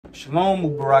Shalom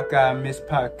Ubaraka,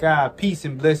 Mispaka, peace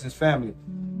and blessings, family.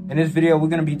 In this video, we're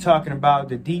going to be talking about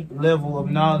the deep level of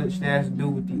knowledge that has to do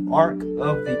with the Ark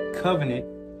of the Covenant,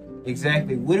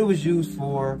 exactly what it was used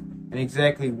for, and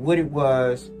exactly what it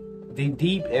was, the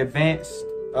deep advanced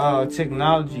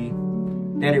technology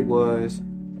that it was.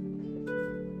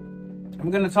 I'm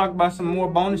going to talk about some more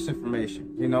bonus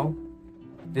information. You know,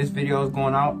 this video is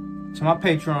going out to my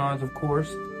patrons, of course.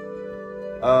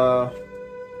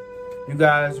 You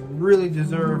guys really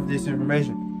deserve this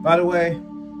information. By the way,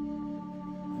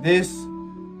 this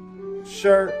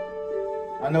shirt,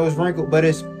 I know it's wrinkled, but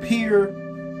it's pure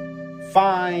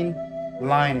fine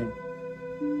lining.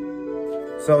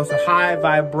 So it's a high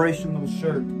vibrational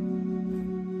shirt.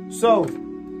 So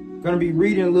I'm gonna be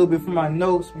reading a little bit from my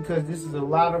notes because this is a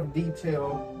lot of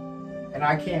detail and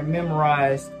I can't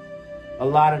memorize a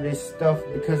lot of this stuff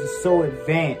because it's so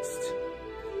advanced.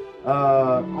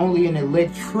 Only an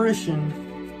electrician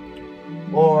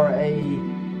or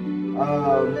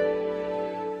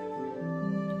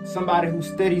somebody who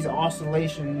studies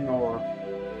oscillation or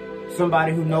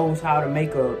somebody who knows how to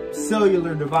make a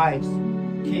cellular device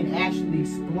can actually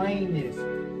explain this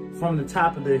from the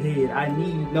top of their head. I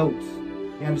need notes,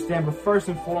 you understand? But first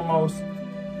and foremost,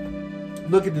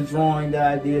 look at the drawing that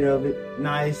I did of it.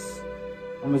 Nice.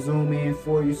 I'm gonna zoom in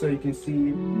for you so you can see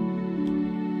it.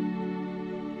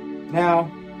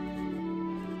 Now,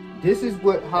 this is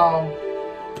how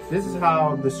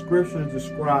the scriptures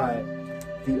describe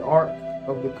the Ark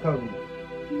of the Covenant.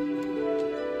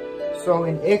 So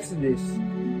in Exodus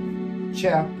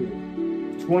chapter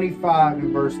 25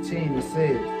 and verse 10, it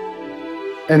says,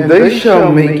 "And they shall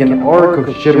make an ark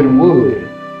of shittim wood.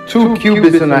 2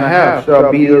 cubits and a half shall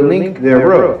be the length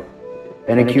thereof,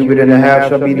 and 1 cubit and a half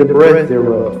shall be the breadth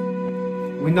thereof."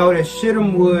 We know that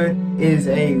shittim wood is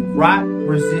a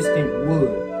rot-resistant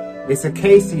wood. It's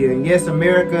acacia, and yes,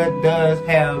 America does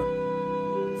have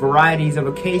varieties of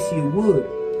acacia wood.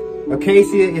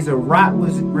 Acacia is a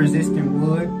rot-resistant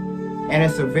wood, and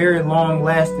it's a very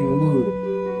long-lasting wood,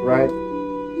 right?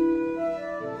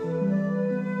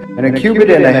 "And 1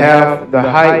 cubit and a half the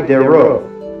height thereof,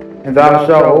 and thou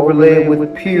shalt overlay it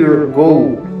with pure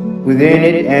gold. Within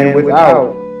it and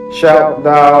without shalt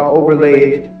thou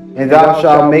overlay it, and thou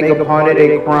shalt make upon it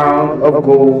a crown of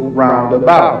gold round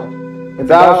about. And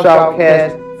thou shalt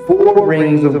cast 4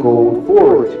 rings of gold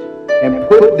for it, and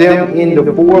put them in the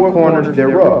 4 corners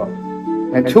thereof.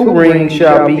 And 2 rings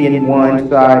shall be in one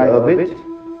side of it,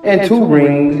 and 2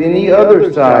 rings in the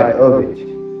other side of it.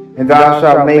 And thou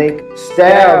shalt make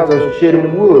staves of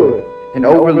shittim wood, and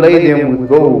overlay them with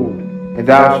gold. And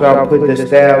thou shalt put the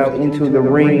staves into the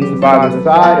rings by the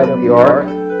side of the ark,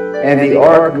 and the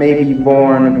ark may be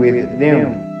borne with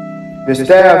them. The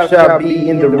staves shall be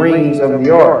in the rings of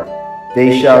the ark,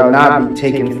 they shall not be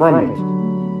taken from it.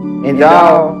 And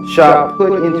thou shalt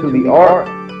put into the ark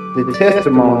the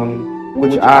testimony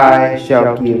which I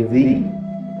shall give thee.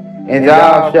 And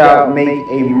thou shalt make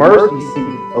a mercy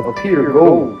seat of pure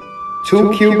gold. 2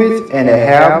 cubits and a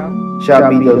half shall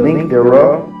be the length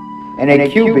thereof, and 1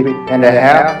 cubit and a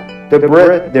half the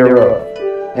breadth thereof.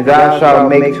 And thou shalt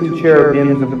make 2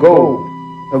 cherubims of gold.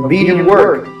 Of beaten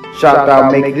work shalt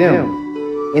thou make them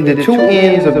in the 2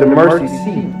 ends of the mercy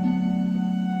seat.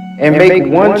 And make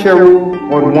 1 cherub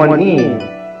on one end,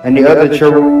 and the other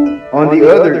cherub on the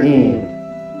other end.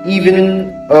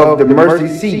 Even of the mercy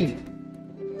seat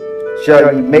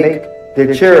shall ye make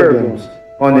the cherubims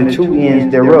on the 2 ends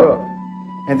thereof.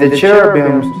 And the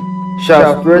cherubims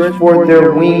shall stretch forth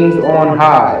their wings on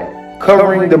high,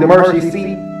 covering the mercy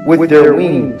seat with their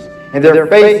wings, and their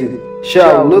faces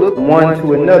shall look one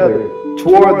to another.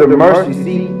 Toward the mercy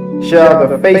seat shall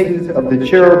the faces of the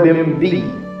cherubim be.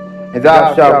 And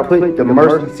thou shalt put the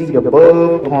mercy seat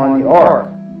above upon the ark.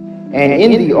 And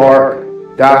in the ark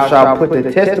thou shalt put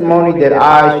the testimony that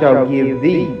I shall give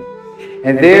thee.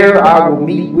 And there I will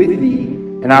meet with thee,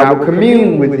 and I will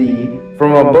commune with thee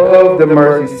from above the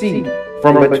mercy seat,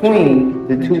 from between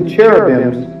the 2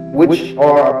 cherubims which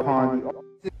are upon the ark."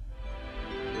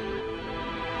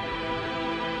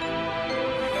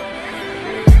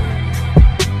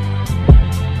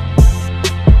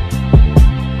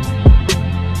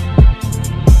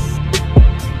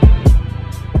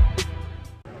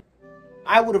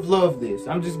 I would have loved this.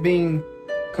 I'm just being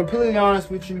completely honest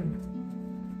with you.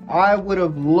 I would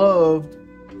have loved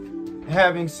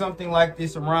having something like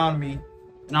this around me,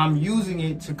 and I'm using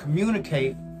it to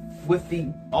communicate with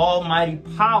the almighty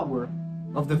power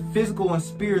of the physical and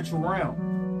spiritual realm.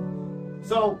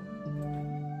 So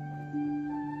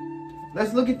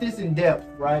let's look at this in depth,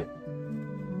 right?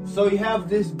 So you have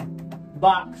this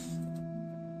box.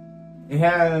 It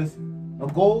has a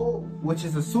gold, which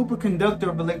is a superconductor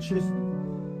of electricity.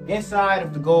 Inside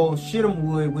of the gold,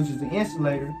 shittim wood, which is the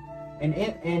insulator. And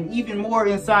even more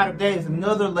inside of that is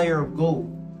another layer of gold.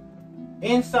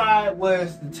 Inside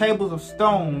was the tables of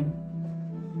stone.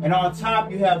 And on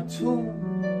top you have two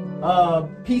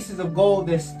pieces of gold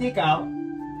that stick out.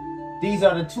 These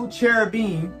are the two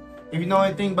cherubim. If you know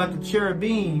anything about the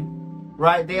cherubim,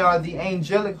 right, they are the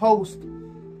angelic host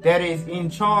that is in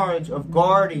charge of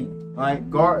guarding, they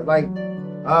guard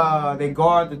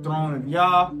the throne of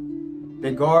Yah,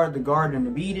 they guard the Garden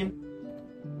of Eden.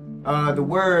 The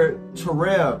word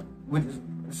cherub, which is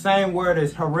the same word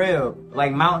as Horeb,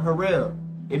 like Mount Horeb,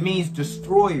 it means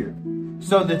destroyer.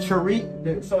 So the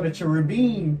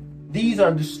cherubim, these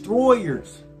are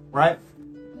destroyers, right?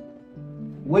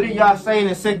 What did Yah say in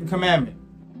the second commandment?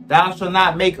 Thou shalt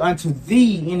not make unto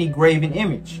thee any graven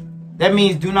image. That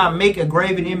means do not make a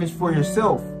graven image for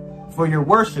yourself, for your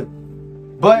worship.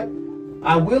 But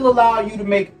I will allow you to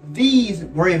make these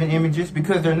graven images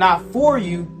because they're not for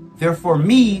you. They're for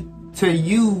me to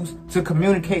use to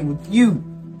communicate with you.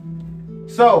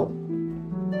 So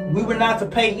we were not to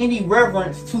pay any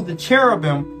reverence to the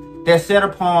cherubim that sat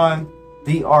upon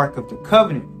the Ark of the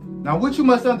Covenant. Now what you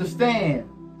must understand,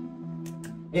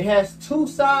 it has two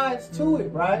sides to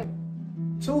it, right?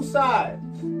 Two sides.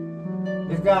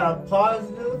 It's got a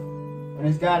positive and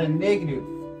it's got a negative.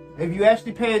 If you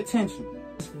actually pay attention,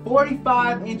 it's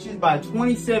 45 inches by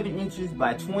 27 inches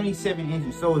by 27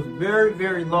 inches. So it's very,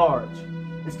 very large.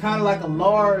 It's kind of like a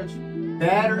large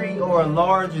battery or a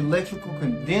large electrical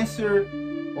condenser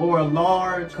or a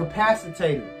large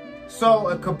capacitator. So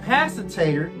a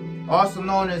capacitator, also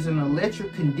known as an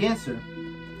electric condenser,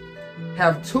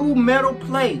 have two metal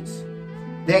plates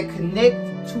that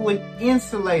connect to an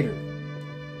insulator.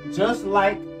 Just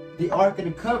like the Ark of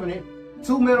the Covenant,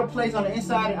 two metal plates on the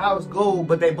inside and out is gold,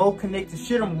 but they both connect to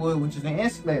shittim wood, which is an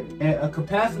insulator. And a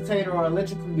capacitator or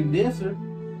electrical condenser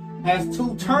has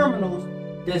two terminals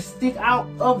that stick out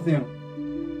of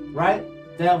them, right?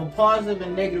 They have a positive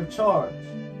and negative charge.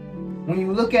 When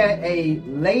you look at a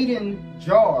Leyden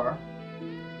jar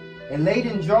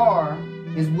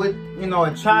is what,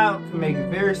 a child can make. It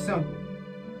very simple.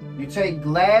 You take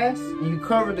glass and you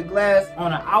cover the glass on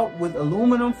the out with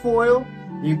aluminum foil.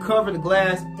 And you cover the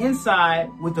glass inside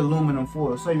with aluminum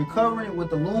foil. So you're covering it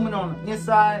with aluminum on the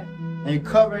inside and you're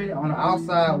covering it on the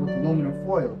outside with aluminum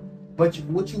foil.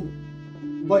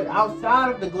 But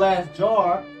outside of the glass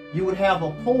jar, you would have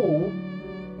a pole,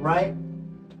 right?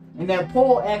 And that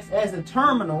pole acts as a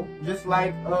terminal, just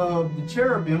like the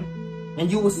cherubim. And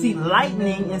you will see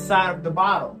lightning inside of the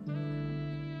bottle.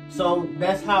 So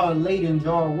that's how a Leyden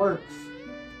jar works.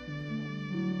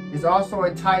 It's also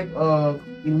a type of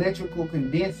electrical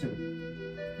condenser.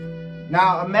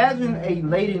 Now imagine a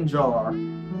Leyden jar,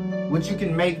 which you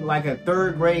can make like a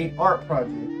third grade art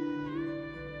project,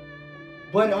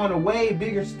 but on a way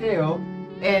bigger scale.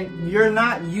 And you're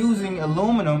not using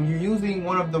aluminum, you're using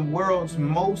one of the world's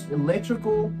most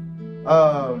electrical,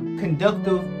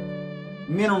 conductive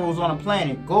minerals on the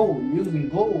planet, gold, using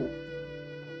gold.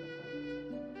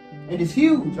 And it's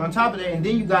huge on top of that. And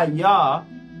then you got Yah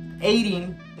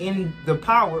aiding in the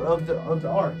power of the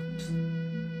ark.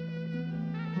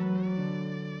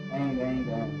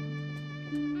 Dang.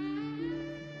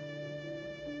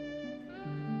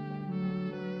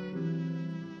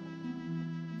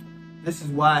 This is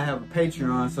why I have a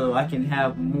Patreon, so I can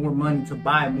have more money to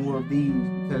buy more of these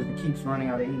because it keeps running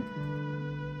out of ink.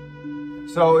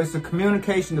 So it's a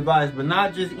communication device, but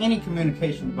not just any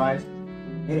communication device.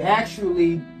 It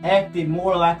actually acted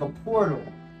more like a portal,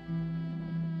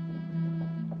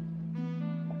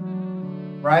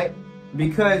 right?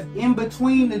 Because in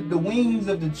between the wings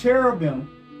of the cherubim,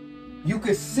 you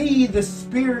could see the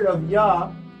spirit of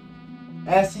Yah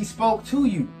as he spoke to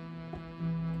you.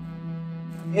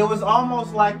 It was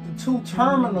almost like the two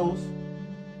terminals,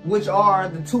 which are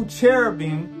the two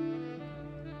cherubim,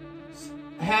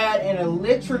 had an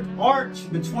electric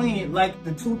arch between it, like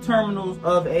the two terminals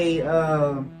of a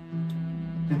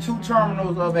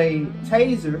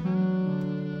taser,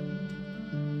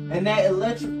 and that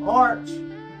electric arch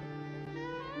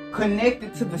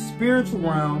connected to the spiritual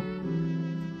realm,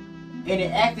 and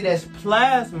it acted as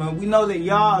plasma. We know that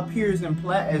Yah appears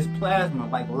as plasma,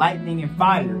 like lightning and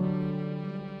fire,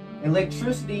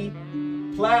 electricity,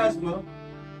 plasma,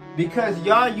 because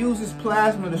Yah uses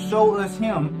plasma to show us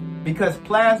him. Because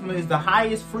plasma is the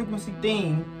highest frequency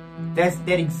thing that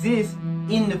exists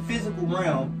in the physical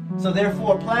realm. So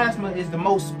therefore plasma is the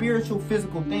most spiritual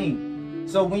physical thing.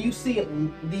 So when you see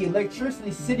the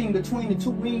electricity sitting between the two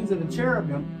wings of the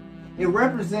cherubim, it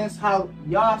represents how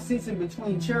Yah sits in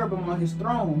between cherubim on his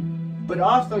throne but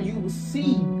also you will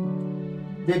see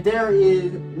that there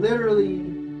is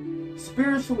literally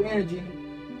spiritual energy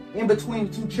in between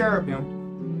the two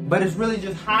cherubim, but it's really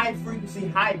just high frequency,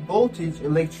 high voltage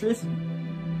electricity.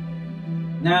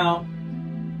 Now,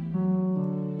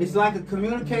 it's like a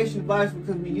communication device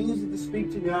because we use it to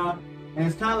speak to y'all, and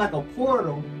it's kind of like a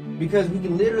portal because we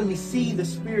can literally see the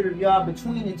spirit of y'all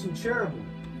between the two cherubim.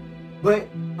 But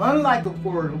unlike a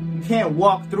portal, you can't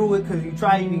walk through it because you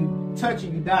try to even touch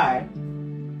it, you die.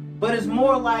 But it's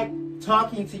more like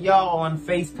talking to y'all on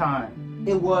FaceTime.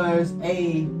 It was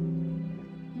a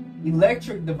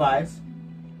electric device.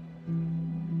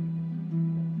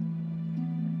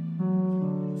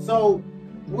 So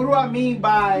what do I mean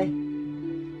by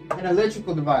an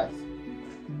electrical device?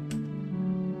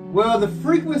 Well, the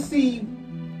frequency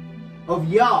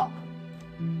of Yah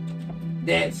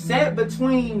that sat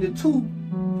between the two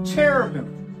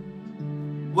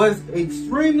cherubim was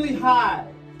extremely high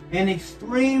and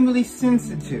extremely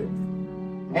sensitive.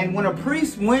 And when a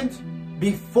priest went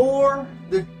before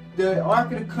the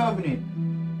Ark of the Covenant,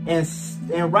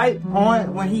 and right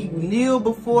on when he kneeled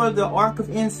before the Ark of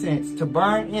Incense to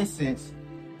burn incense,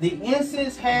 the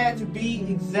incense had to be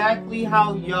exactly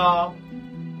how Yah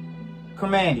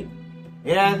commanded.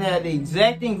 It had the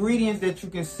exact ingredients that you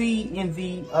can see in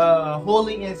the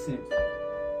holy incense.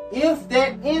 If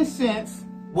that incense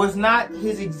was not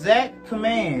his exact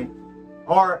command,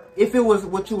 or if it was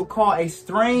what you would call a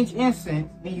strange incense,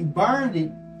 and you burned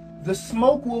it, the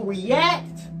smoke will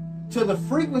react to the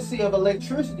frequency of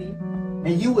electricity,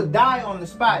 and you would die on the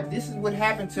spot. This is what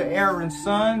happened to Aaron's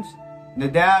sons,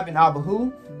 Nadab and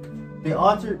Abihu. They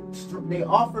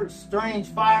offered strange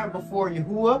fire before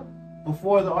Yahuwah,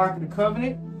 before the Ark of the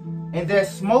Covenant, and that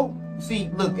smoke. See,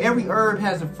 look, every herb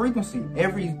has a frequency.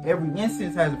 Every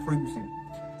incense has a frequency.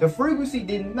 The frequency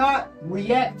did not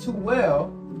react too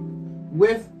well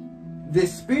with the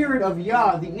spirit of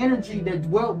Yah, the energy that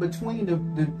dwelt between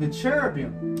the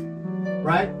cherubim,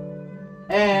 right?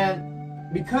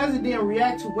 And because it didn't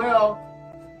react too well,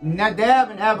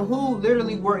 Nadab and Abihu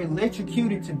literally were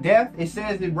electrocuted to death. It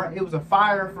says it was a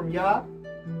fire from Yah.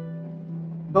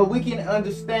 But we can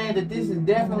understand that this is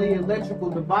definitely an electrical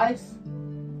device.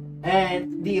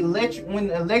 And when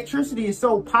the electricity is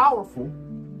so powerful,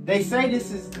 they say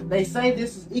this is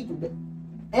equal.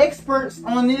 Experts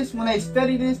on this, when they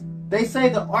study this, they say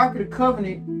the Ark of the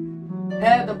Covenant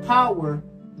had the power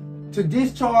to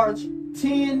discharge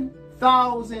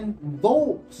 10,000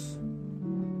 volts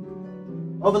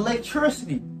of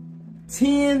electricity.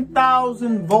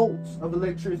 10,000 volts of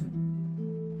electricity.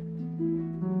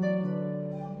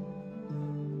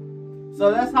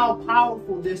 So that's how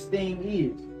powerful this thing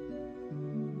is.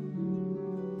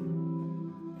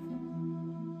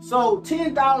 So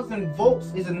 10,000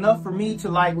 volts is enough for me to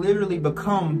like literally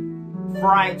become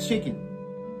fried chicken.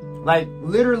 Like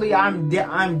literally, I'm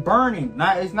burning.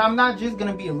 I'm not just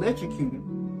gonna be electrocuted.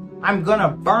 I'm gonna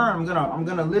burn. I'm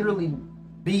gonna literally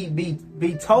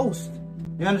be toast.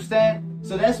 You understand?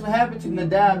 So that's what happened to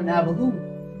Nadab and Abihu.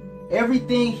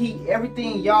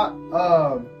 Everything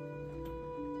y'all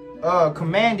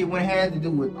commanded when it had to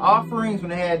do with offerings,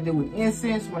 when it had to do with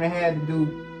incense, when it had to do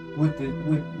with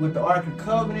the Ark of the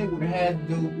Covenant, when it had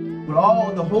to do with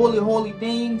all the holy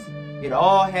things, it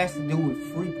all has to do with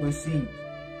frequencies.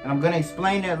 And I'm going to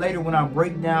explain that later when I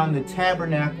break down the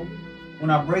tabernacle,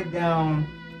 when I break down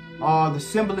all the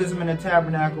symbolism in the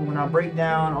tabernacle, when I break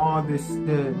down all this,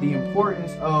 the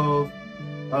importance of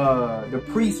the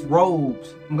priest's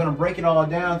robes. I'm going to break it all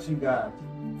down to you guys.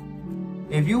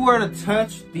 If you were to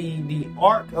touch the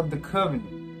Ark of the Covenant,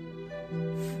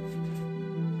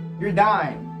 you're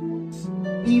dying.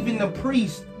 Even the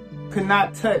priest could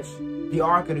not touch the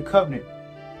Ark of the Covenant.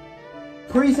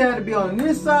 Priests had to be on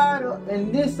this side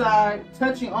and this side,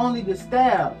 touching only the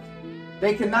staff.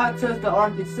 They could not touch the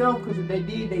Ark itself, because if they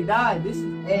did, they died. This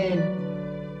is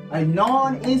a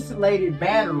non-insulated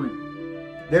battery.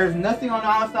 There's nothing on the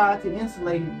outside to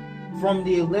insulate it from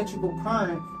the electrical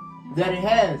current that it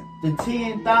has. The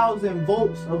 10,000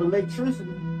 volts of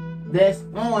electricity that's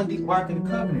on the Ark of the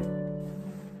Covenant.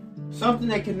 Something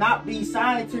that cannot be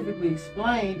scientifically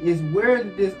explained is where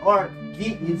did this Ark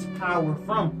get its power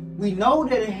from? We know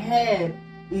that it had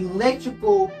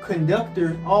electrical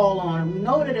conductors all on it. We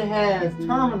know that it has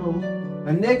terminals,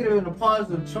 a negative and a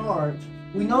positive charge.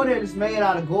 We know that it's made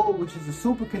out of gold, which is a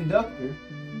superconductor.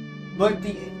 But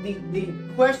the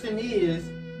question is,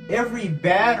 every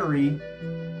battery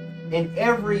and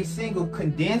every single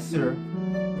condenser,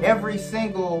 every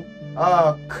single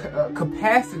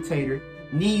capacitator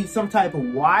needs some type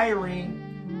of wiring,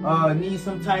 needs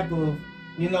some type of,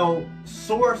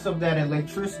 source of that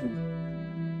electricity.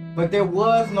 but there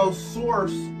was no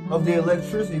source of the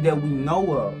electricity that we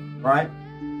know of, right?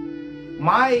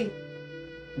 My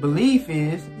belief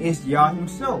is Yah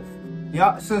himself.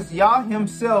 Since Yah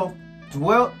himself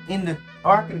dwelt in the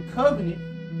Ark of the Covenant,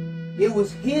 it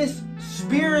was his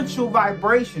spiritual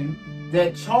vibration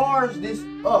that charged this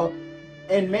up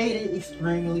and made it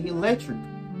extremely electric,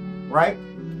 right?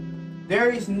 There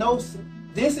is no,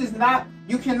 this is not,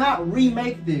 you cannot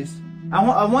remake this.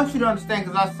 I want you to understand,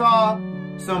 because I saw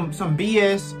some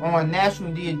BS on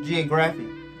National Geographic.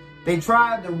 They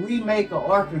tried to remake an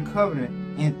Ark of the Covenant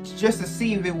and just to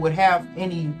see if it would have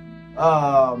any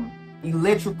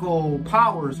electrical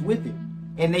powers with it,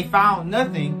 and they found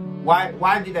nothing.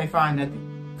 Why did they find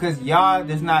nothing? Because Yah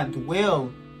does not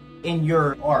dwell in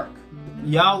your ark.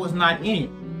 Yah was not in it.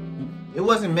 It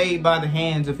wasn't made by the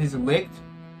hands of his elect.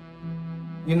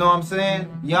 You know what I'm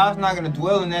saying? Yah's not going to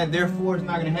dwell in that, therefore it's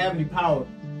not going to have any power.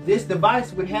 This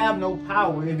device would have no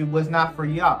power if it was not for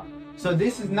Yah. So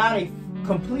this is not a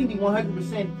completely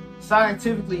 100%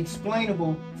 scientifically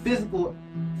explainable physical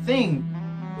thing.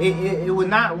 It would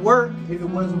not work if it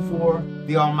wasn't for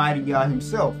the Almighty Yah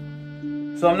himself.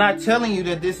 So I'm not telling you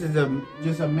that this is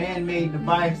just a man-made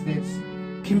device that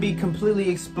can be completely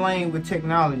explained with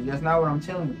technology. That's not what I'm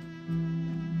telling you.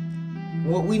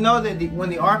 Well, we know that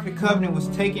when the Ark of the Covenant was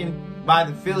taken by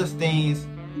the Philistines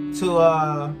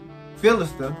to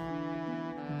Philistia,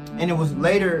 and it was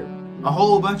later a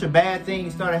whole bunch of bad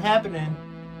things started happening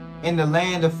in the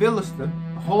land of Philistia.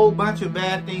 A whole bunch of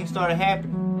bad things started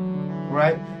happening,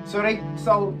 right?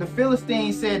 So the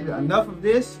Philistines said, enough of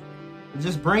this,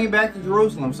 just bring it back to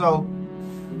Jerusalem. So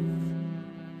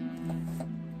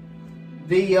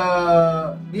the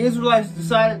Israelites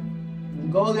decided to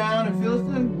go down to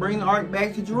Philistia and bring the ark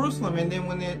back to Jerusalem. And then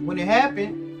when it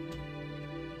happened,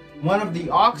 one of the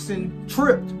oxen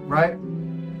tripped, right?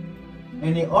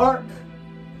 And the ark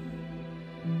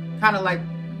kind of like,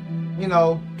 you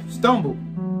know, stumbled.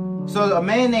 So a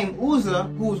man named Uzzah,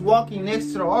 who was walking next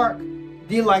to the ark,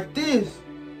 did like this,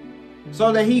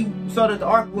 so that the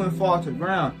ark wouldn't fall to the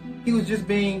ground. He was just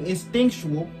being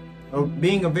instinctual, or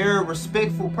being a very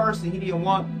respectful person. He didn't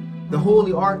want the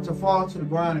holy ark to fall to the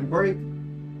ground and break.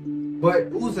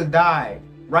 But Uzzah died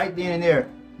right then and there.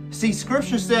 See,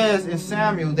 scripture says in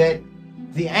Samuel that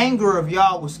the anger of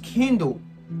Yah was kindled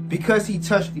because he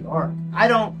touched the ark.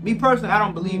 Me personally, I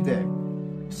don't believe that.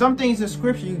 Some things in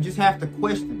scripture you just have to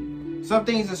question. Some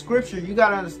things in scripture you got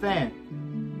to understand.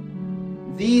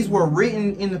 These were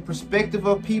written in the perspective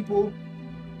of people.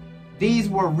 These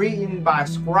were written by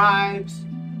scribes.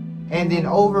 And then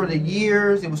over the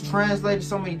years, it was translated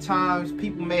so many times.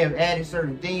 People may have added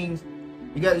certain things.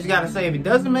 You just got to say, if it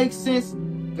doesn't make sense,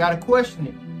 you got to question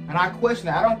it. And I question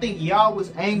it. I don't think Yah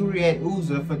was angry at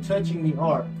Uzzah for touching the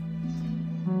ark.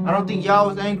 I don't think Yah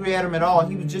was angry at him at all.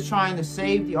 He was just trying to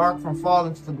save the ark from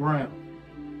falling to the ground.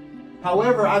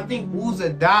 However, I think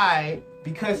Uzzah died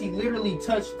because he literally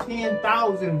touched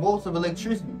 10,000 volts of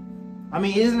electricity. I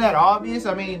mean, isn't that obvious?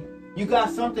 I mean, you got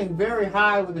something very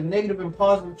high with a negative and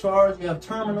positive charge. You have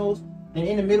terminals, and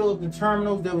in the middle of the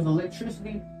terminals, there was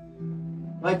electricity.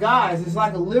 Like, guys, it's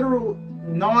like a literal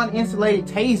non-insulated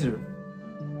taser.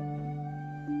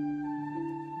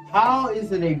 How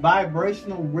is it a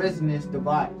vibrational resonance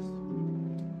device?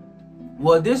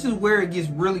 Well, this is where it gets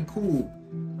really cool.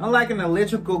 Unlike an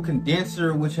electrical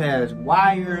condenser, which has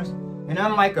wires, and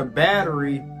unlike a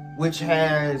battery, which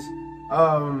has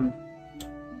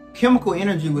chemical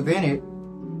energy within it,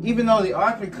 even though the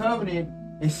Ark of the Covenant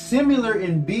is similar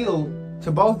in build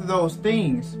to both of those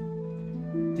things,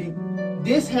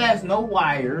 this has no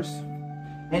wires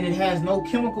and it has no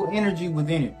chemical energy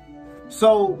within it.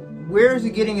 So where is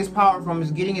it getting its power from?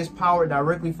 It's getting its power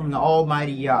directly from the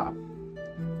Almighty Yah.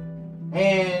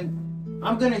 And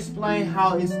I'm going to explain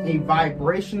how it's a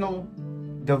vibrational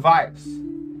device.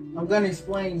 I'm going to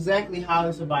explain exactly how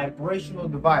it's a vibrational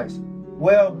device.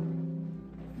 Well,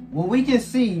 what we can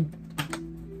see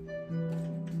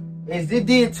is it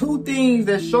did two things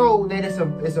that show that it's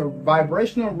a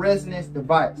vibrational resonance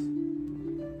device.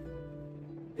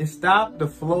 It stopped the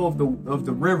flow of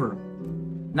the river.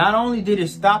 Not only did it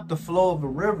stop the flow of the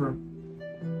river,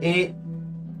 it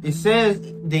says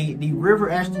the river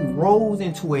actually rose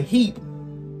into a heap,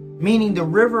 meaning the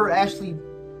river actually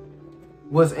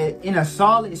was in a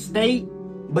solid state,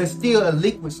 but still a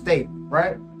liquid state,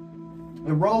 right?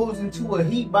 It rose into a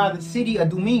heap by the city of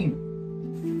Dumim.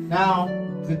 Now,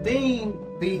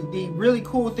 the really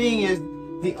cool thing is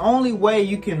the only way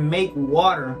you can make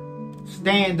water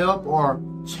stand up or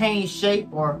change shape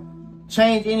or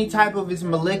change any type of its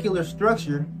molecular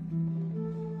structure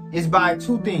is by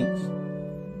two things.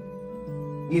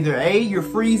 Either A, you're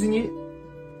freezing it,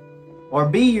 Or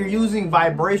B, you're using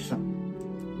vibration.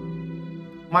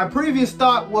 My previous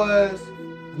thought was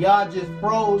y'all just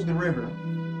froze the river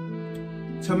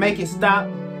to make it stop,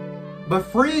 but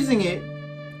freezing it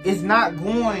is not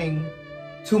going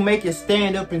to make it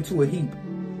stand up into a heap.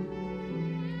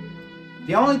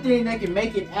 The only thing that can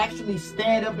make it actually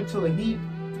stand up into a heap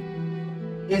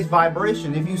is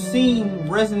vibration. If you've seen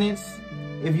resonance,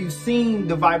 if you've seen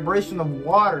the vibration of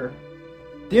water,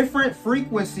 different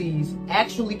frequencies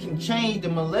actually can change the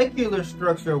molecular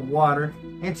structure of water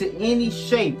into any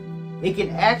shape. It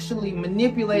can actually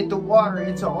manipulate the water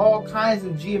into all kinds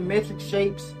of geometric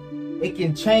shapes. It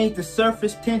can change the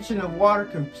surface tension of water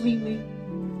completely.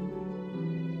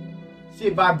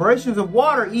 Shit, vibrations of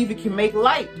water even can make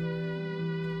light.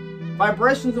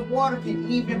 Vibrations of water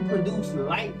can even produce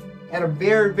light at a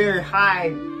very, very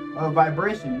high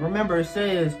vibration. Remember, it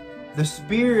says the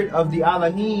spirit of the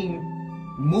Elohim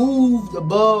moved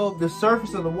above the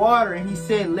surface of the water, and he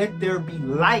said, let there be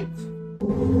light.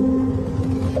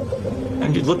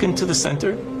 And you look into the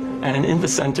center, and in the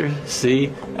center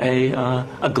see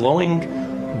a glowing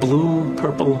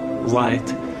blue-purple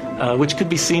light, which could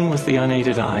be seen with the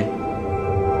unaided eye.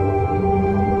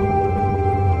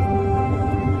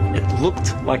 It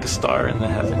looked like a star in the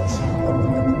heavens.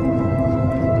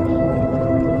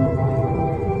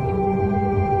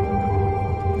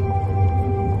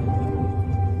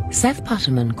 Seth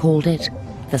Putterman called it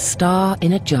the star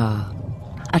in a jar,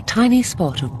 a tiny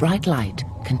spot of bright light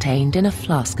contained in a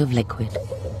flask of liquid.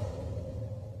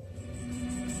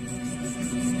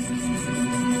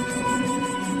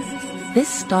 This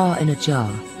star in a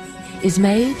jar is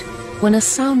made when a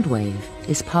sound wave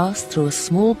is passed through a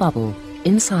small bubble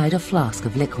inside a flask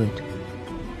of liquid.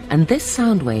 And this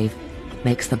sound wave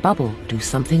makes the bubble do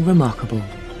something remarkable.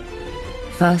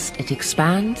 First it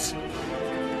expands,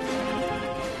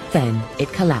 then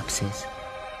it collapses.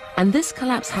 And this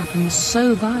collapse happens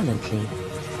so violently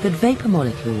that vapor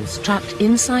molecules trapped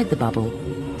inside the bubble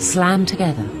slam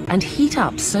together and heat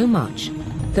up so much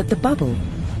that the bubble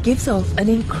gives off an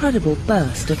incredible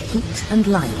burst of heat and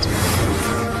light,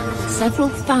 several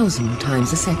thousand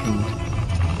times a second,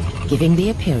 giving the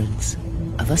appearance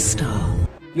of a star.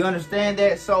 You understand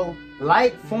that? So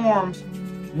light forms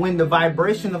when the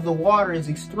vibration of the water is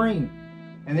extreme.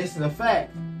 And this is a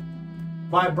fact.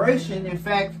 Vibration, in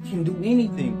fact, can do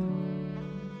anything.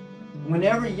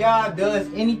 Whenever Yah does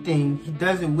anything, he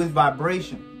does it with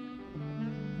vibration.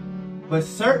 But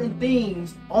certain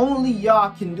things only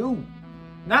Yah can do.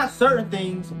 Not certain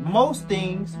things, most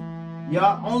things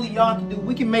only Yah can do.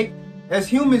 We can make, as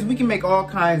humans, we can make all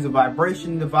kinds of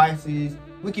vibration devices.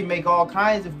 We can make all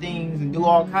kinds of things and do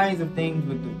all kinds of things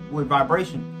with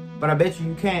vibration. But I bet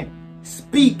you can't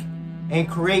speak and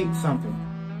create something.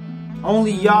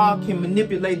 Only Yah can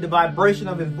manipulate the vibration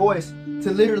of his voice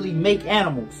to literally make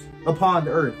animals upon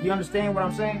the earth. You understand what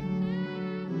I'm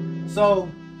saying? So,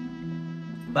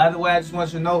 by the way, I just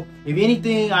want you to know, if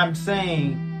anything I'm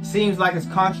saying seems like it's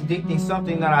contradicting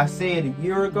something that I said a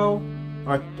year ago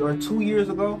or 2 years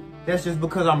ago, that's just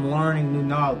because I'm learning new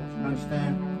knowledge. You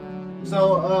understand?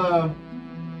 So,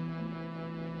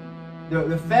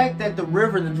 the fact that the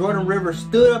Jordan River,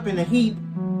 stood up in a heap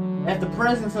at the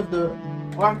presence of the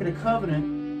Ark of the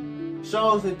Covenant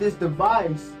shows that this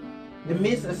device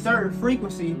emits a certain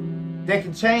frequency that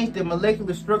can change the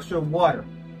molecular structure of water.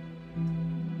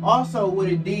 Also, what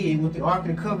it did with the Ark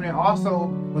of the Covenant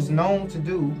also was known to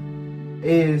do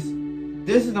is,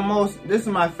 this is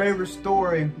my favorite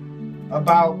story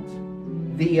about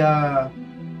the Ark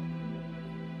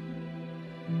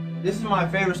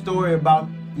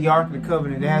of the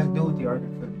Covenant. It has to do with the Ark of the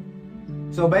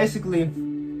Covenant. So basically,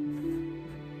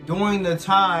 during the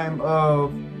time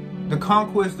of the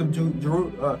conquest of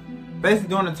basically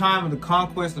during the time of the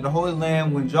conquest of the Holy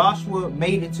Land, when Joshua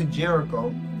made it to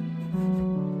Jericho,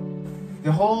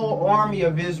 the whole army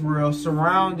of Israel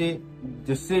surrounded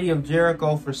the city of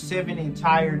Jericho for 7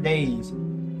 entire days.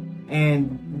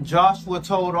 And Joshua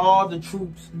told all the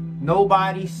troops,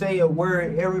 nobody say a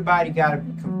word, everybody got to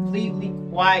be completely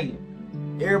quiet.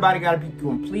 Everybody got to be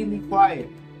completely quiet.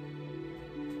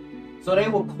 So they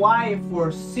were quiet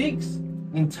for 6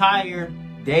 entire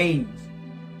days.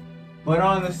 But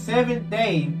on the 7th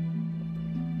day,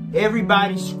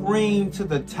 everybody screamed to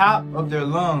the top of their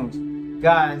lungs.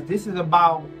 Guys, this is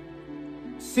about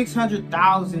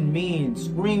 600,000 men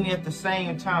screaming at the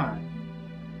same time.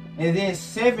 And then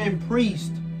 7 priests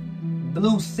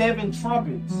blew 7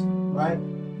 trumpets, right?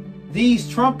 These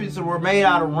trumpets were made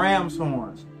out of ram's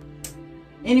horns.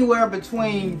 Anywhere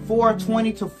between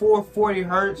 420 to 440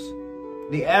 hertz.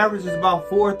 The average is about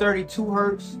 432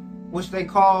 hertz, which they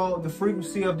call the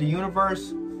frequency of the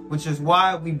universe. which is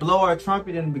why we blow our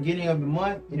trumpet in the beginning of the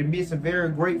month. It emits a very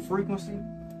great frequency.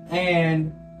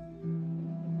 And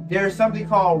there's something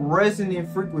called resonant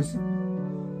frequency,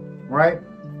 right?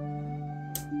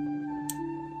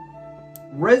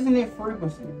 Resonant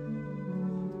frequency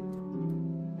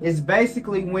is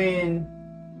basically when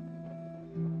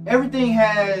everything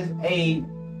has a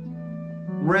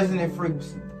resonant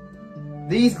frequency.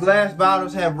 These glass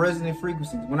bottles have resonant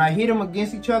frequencies. When I hit them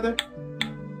against each other,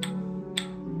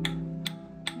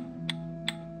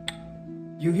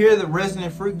 you hear the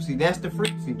resonant frequency. That's the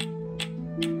frequency.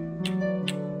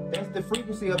 That's the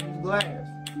frequency of this glass,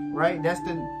 right? That's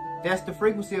the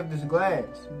frequency of this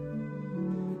glass.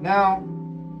 Now,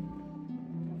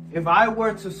 if I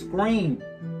were to scream,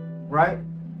 right,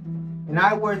 and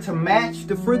I were to match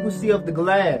the frequency of the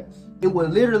glass, it would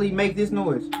literally make this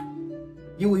noise.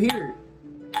 You would hear it.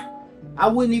 I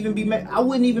wouldn't even be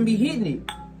hitting it.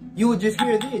 You would just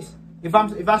hear this. If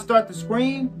I start to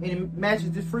scream and it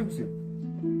matches this frequency.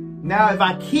 Now, if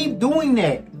I keep doing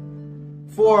that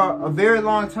for a very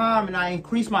long time and I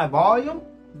increase my volume,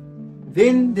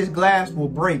 then this glass will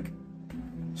break.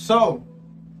 So,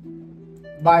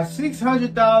 by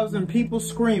 600,000 people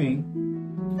screaming,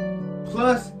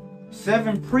 plus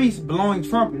 7 priests blowing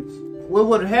trumpets, what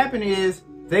would have happened is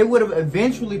they would have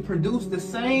eventually produced the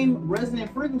same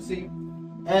resonant frequency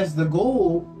as the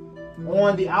gold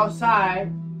on the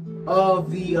outside of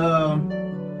the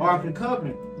Ark of the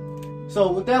Covenant. So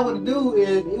what that would do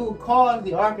is it would cause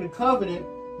the Ark of the Covenant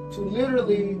to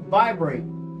literally vibrate.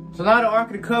 So now the Ark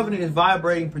of the Covenant is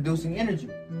vibrating, producing energy.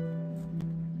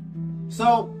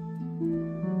 So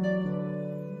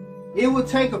it would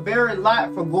take a very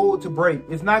lot for gold to break.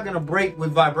 It's not going to break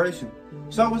with vibration.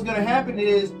 So what's going to happen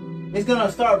is it's going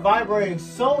to start vibrating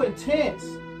so intense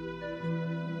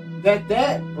that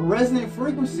that resonant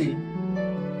frequency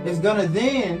is going to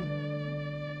then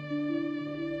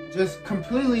just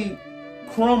completely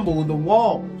crumble the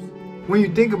walls. When you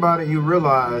think about it, you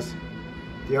realize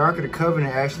the Ark of the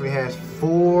Covenant actually has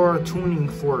 4 tuning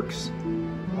forks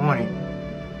on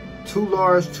it. 2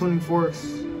 large tuning forks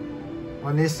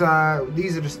on this side.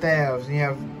 These are the staves. And you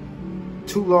have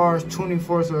 2 large tuning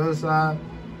forks on the other side.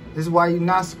 This is why you're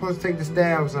not supposed to take the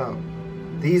staves out.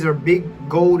 These are big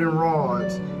golden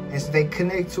rods, and so they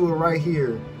connect to it right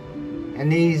here. And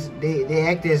these they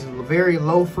act as very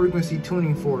low frequency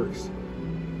tuning forks.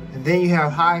 And then you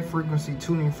have high frequency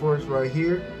tuning forks right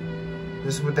here.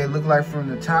 This is what they look like from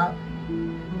the top.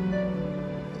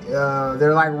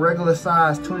 They're like regular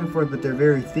size tuning forks, but they're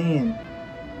very thin.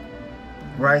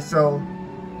 Right, so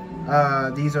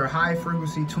these are high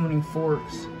frequency tuning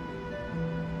forks.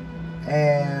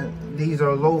 And these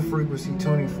are low frequency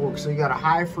tuning forks. So you got a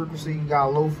high frequency, you got a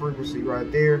low frequency right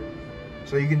there.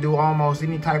 So you can do almost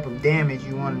any type of damage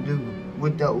you want to do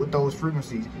with those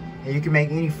frequencies. And you can make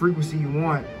any frequency you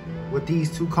want with these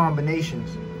 2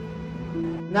 combinations.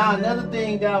 Now another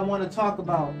thing that I want to talk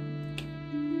about.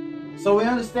 So we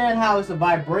understand how it's a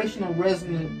vibrational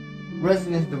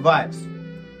resonance device.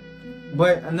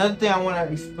 But another thing I want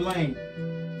to explain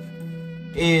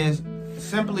is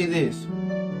simply this,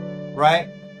 right?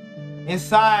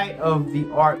 Inside of the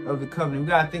Ark of the Covenant, we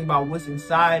got to think about what's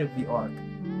inside of the Ark.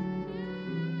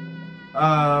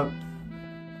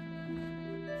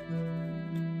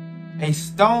 A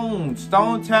stone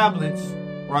tablets,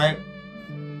 right,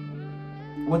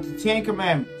 with the 10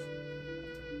 Commandments.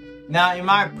 Now, in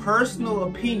my personal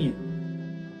opinion,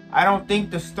 I don't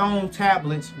think the stone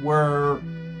tablets were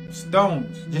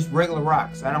stones, just regular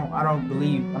rocks. I'm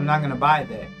not gonna buy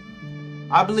that.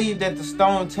 I believe that the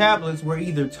stone tablets were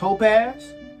either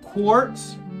topaz,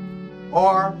 quartz,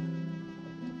 or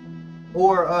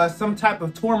some type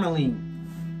of tourmaline.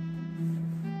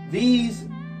 These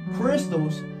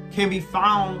crystals can be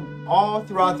found all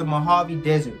throughout the Mojave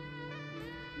Desert.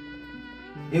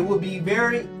 It would be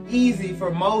very easy for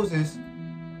Moses,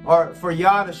 or for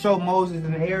Yah to show Moses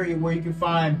an area where you can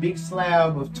find big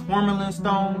slab of tourmaline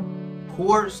stone,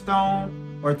 quartz stone,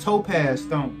 or topaz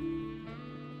stone.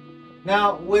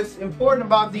 Now, what's important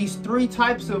about these 3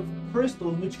 types of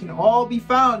crystals, which can all be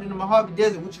found in the Mojave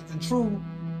Desert, which is the true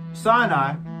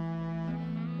Sinai,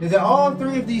 is that all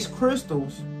 3 of these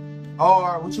crystals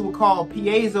are what you would call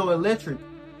piezoelectric,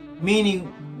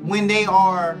 meaning when they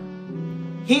are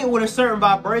hit with a certain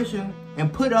vibration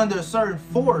and put under a certain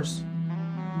force,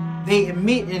 they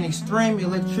emit an extreme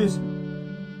electricity.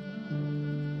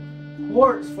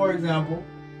 Quartz, for example,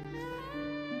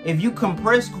 if you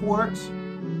compress quartz,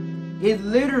 it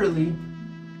literally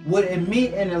would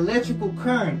emit an electrical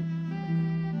current,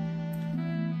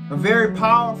 a very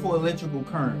powerful electrical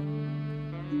current.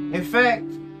 In fact,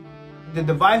 the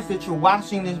device that you're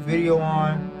watching this video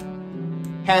on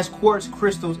has quartz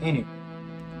crystals in it.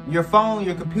 Your phone,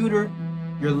 your computer,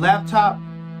 your laptop,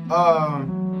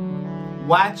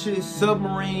 watches,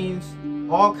 submarines,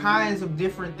 all kinds of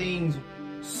different things,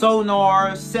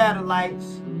 sonars,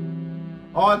 satellites,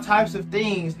 all types of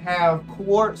things have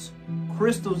quartz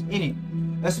crystals in it,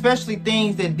 especially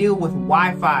things that deal with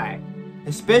Wi-Fi,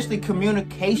 especially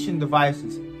communication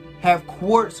devices have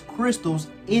quartz crystals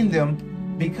in them,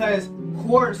 because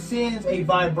quartz sends a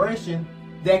vibration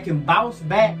that can bounce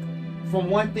back from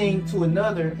one thing to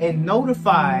another and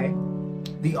notify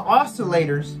the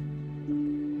oscillators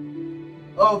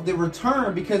of the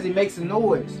return because it makes a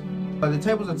noise. The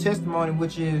tables of testimony,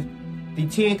 which is the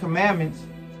 10 commandments,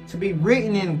 to be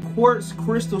written in quartz,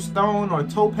 crystal stone, or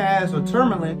topaz, or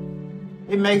tourmaline,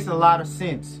 it makes a lot of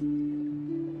sense.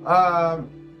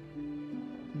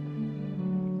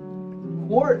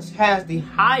 Quartz has the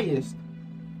highest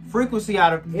frequency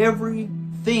out of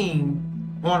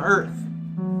everything on Earth.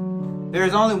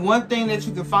 There's only one thing that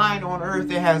you can find on Earth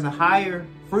that has a higher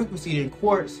frequency than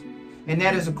quartz, and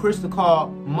that is a crystal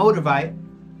called modivite.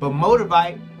 But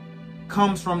modivite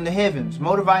comes from the heavens.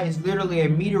 Modivite is literally a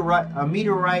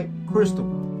meteorite crystal.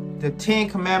 The 10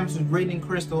 commandments was written in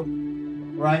crystal,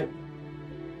 right?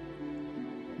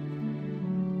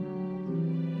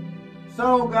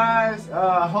 So guys,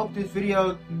 I hope this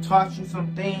video taught you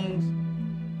some things,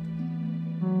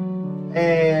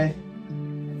 and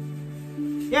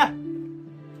yeah.